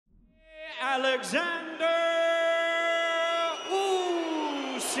Alexander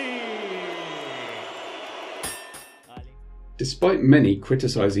Usyk. Despite many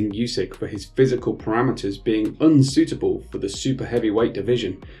criticising USYK for his physical parameters being unsuitable for the super heavyweight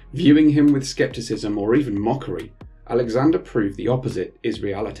division, viewing him with scepticism or even mockery, Alexander proved the opposite is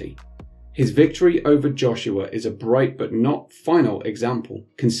reality. His victory over Joshua is a bright but not final example,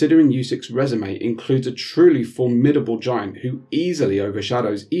 considering USYK's resume includes a truly formidable giant who easily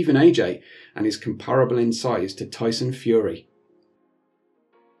overshadows even AJ and is comparable in size to Tyson Fury.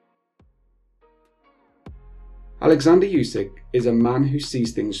 Alexander Usyk is a man who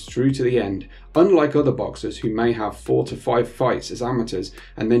sees things through to the end, unlike other boxers who may have 4 to 5 fights as amateurs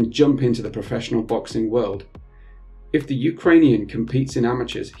and then jump into the professional boxing world. If the Ukrainian competes in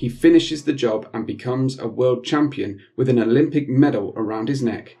amateurs, he finishes the job and becomes a world champion with an Olympic medal around his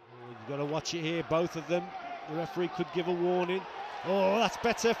neck. You've got to watch it here, both of them. The referee could give a warning. Oh, that's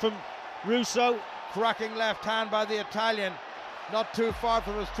better from Russo. Cracking left hand by the Italian. Not too far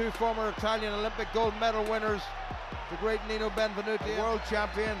from his two former Italian Olympic gold medal winners. The great Nino Benvenuti, world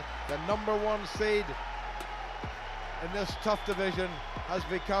champion, the #1 seed in this tough division, has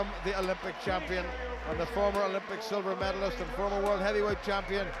become the Olympic champion, and the former Olympic silver medalist and former world heavyweight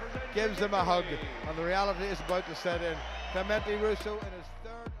champion gives him a hug, and the reality is about to set in. Clemente Russo in his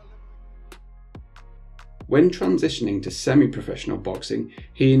third Olympic... When transitioning to semi-professional boxing,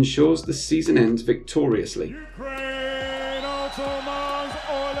 he ensures the season ends victoriously. Ukraine Ottoman's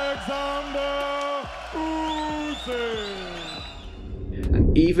Alexander Usyk.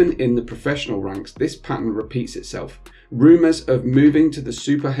 And even in the professional ranks, this pattern repeats itself. Rumours of moving to the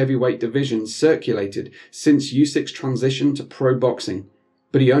super heavyweight division circulated since Usyk's transition to pro boxing,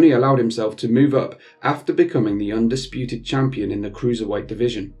 but he only allowed himself to move up after becoming the undisputed champion in the cruiserweight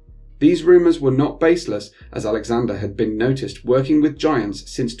division. These rumours were not baseless, as Alexander had been noticed working with giants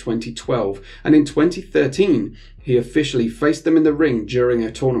since 2012, and in 2013 he officially faced them in the ring during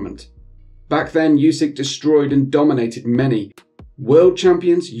a tournament. Back then, Usyk destroyed and dominated many world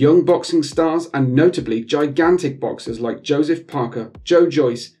champions, young boxing stars, and notably gigantic boxers like Joseph Parker, Joe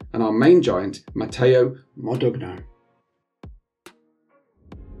Joyce, and our main giant, Matteo Modugno.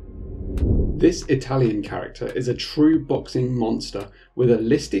 This Italian character is a true boxing monster with a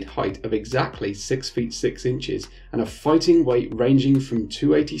listed height of exactly 6 feet 6 inches and a fighting weight ranging from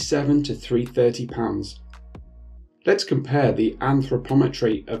 287 to 330 pounds. Let's compare the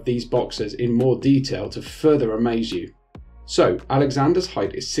anthropometry of these boxers in more detail to further amaze you. So, Alexander's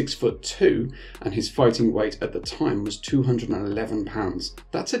height is 6'2" and his fighting weight at the time was 211 pounds.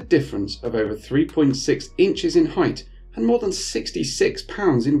 That's a difference of over 3.6 inches in height and more than 66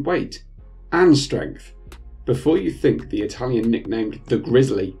 pounds in weight. And strength. Before you think the Italian nicknamed the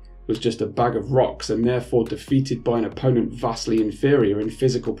Grizzly was just a bag of rocks and therefore defeated by an opponent vastly inferior in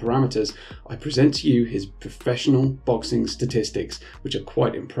physical parameters, I present to you his professional boxing statistics, which are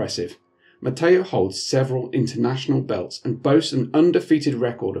quite impressive. Matteo holds several international belts and boasts an undefeated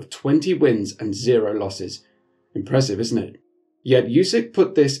record of 20 wins and 0 losses. Impressive, isn't it? Yet Usyk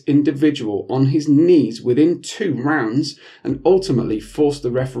put this individual on his knees within 2 rounds and ultimately forced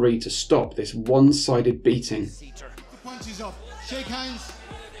the referee to stop this one-sided beating. Punches off. Shake hands.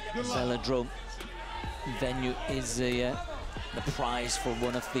 Velodrome venue is the prize for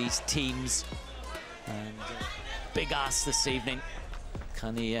one of these teams. And big ask this evening.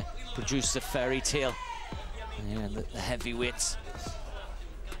 Can he produce a fairy tale? Yeah, the heavyweights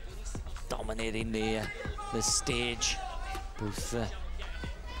dominating the stage. Both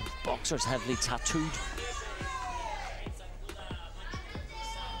boxers heavily tattooed.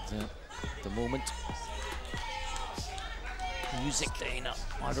 And, the moment, Usyk staying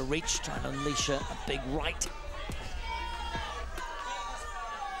out of reach, trying to unleash a big right.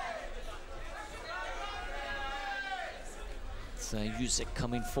 It's Usyk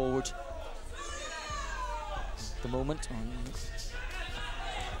coming forward. At the moment,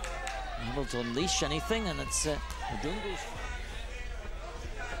 unable to unleash anything, and it's Odungo's.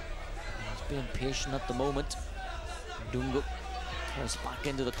 He's being patient at the moment. Odungo goes back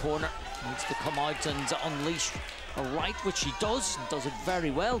into the corner, needs to come out and unleash a right, which he does, and does it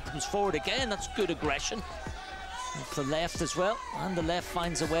very well. Comes forward again, that's good aggression. With the left as well, and the left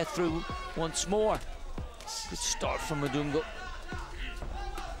finds a way through once more. Good start from Odungo.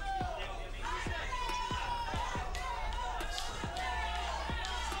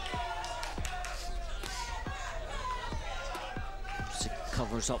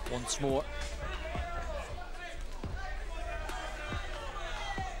 Covers up once more.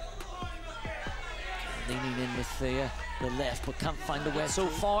 Leaning in with the left, but can't find a way so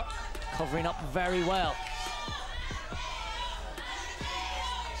far. Covering up very well.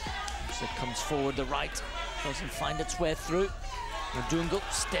 Usyk comes forward the right, doesn't find its way through. Madungo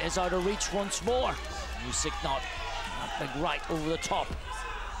stays out of reach once more. Usyk not. That big right over the top.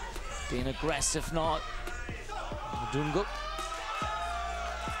 Being aggressive now. Madungo.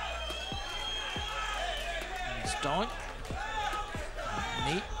 He's down.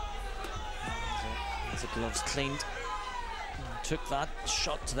 Knee. The gloves cleaned. Took that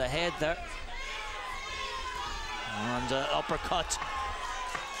shot to the head there. And uppercut.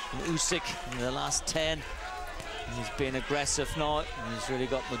 Usyk in the last 10. He's been aggressive now. He's really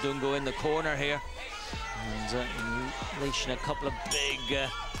got Madungo in the corner here. And unleashing a couple of big,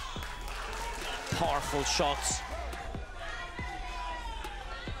 powerful shots.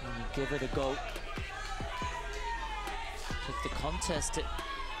 And give it a go. Took the contest to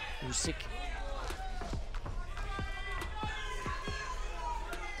Usyk.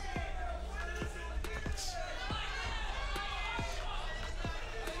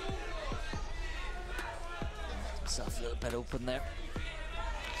 Himself a little bit open there.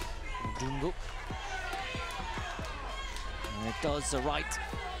 Madungo. And it does the right,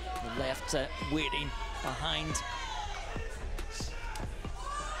 the left waiting behind.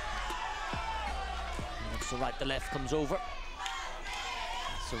 And it's the right, the left comes over.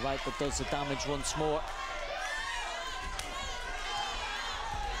 It's the right that does the damage once more.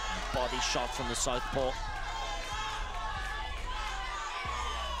 Body shot from the southpaw.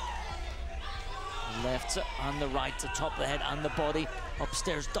 The left and the right, the top of the head and the body.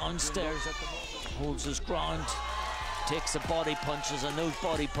 Upstairs, downstairs at the moment. Holds his ground. Takes the body punches, and those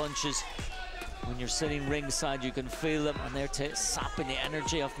body punches, when you're sitting ringside, you can feel them, and they're sapping the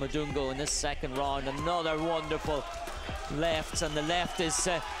energy of Madungo in this second round. Another wonderful left, and the left is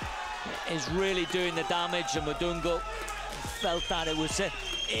really doing the damage, and Madungo felt that. It was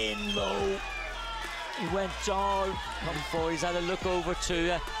in low. He went down, come forward. He's had a look over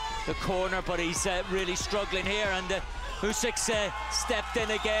to the corner, but he's really struggling here, and Usyk stepped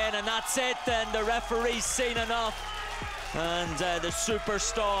in again, and that's it. Then the referee's seen enough. And the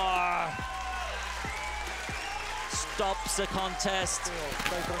superstar stops the contest.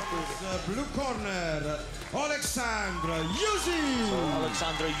 The blue corner, Alexander USYK. So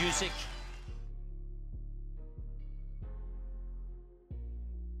Alexander USYK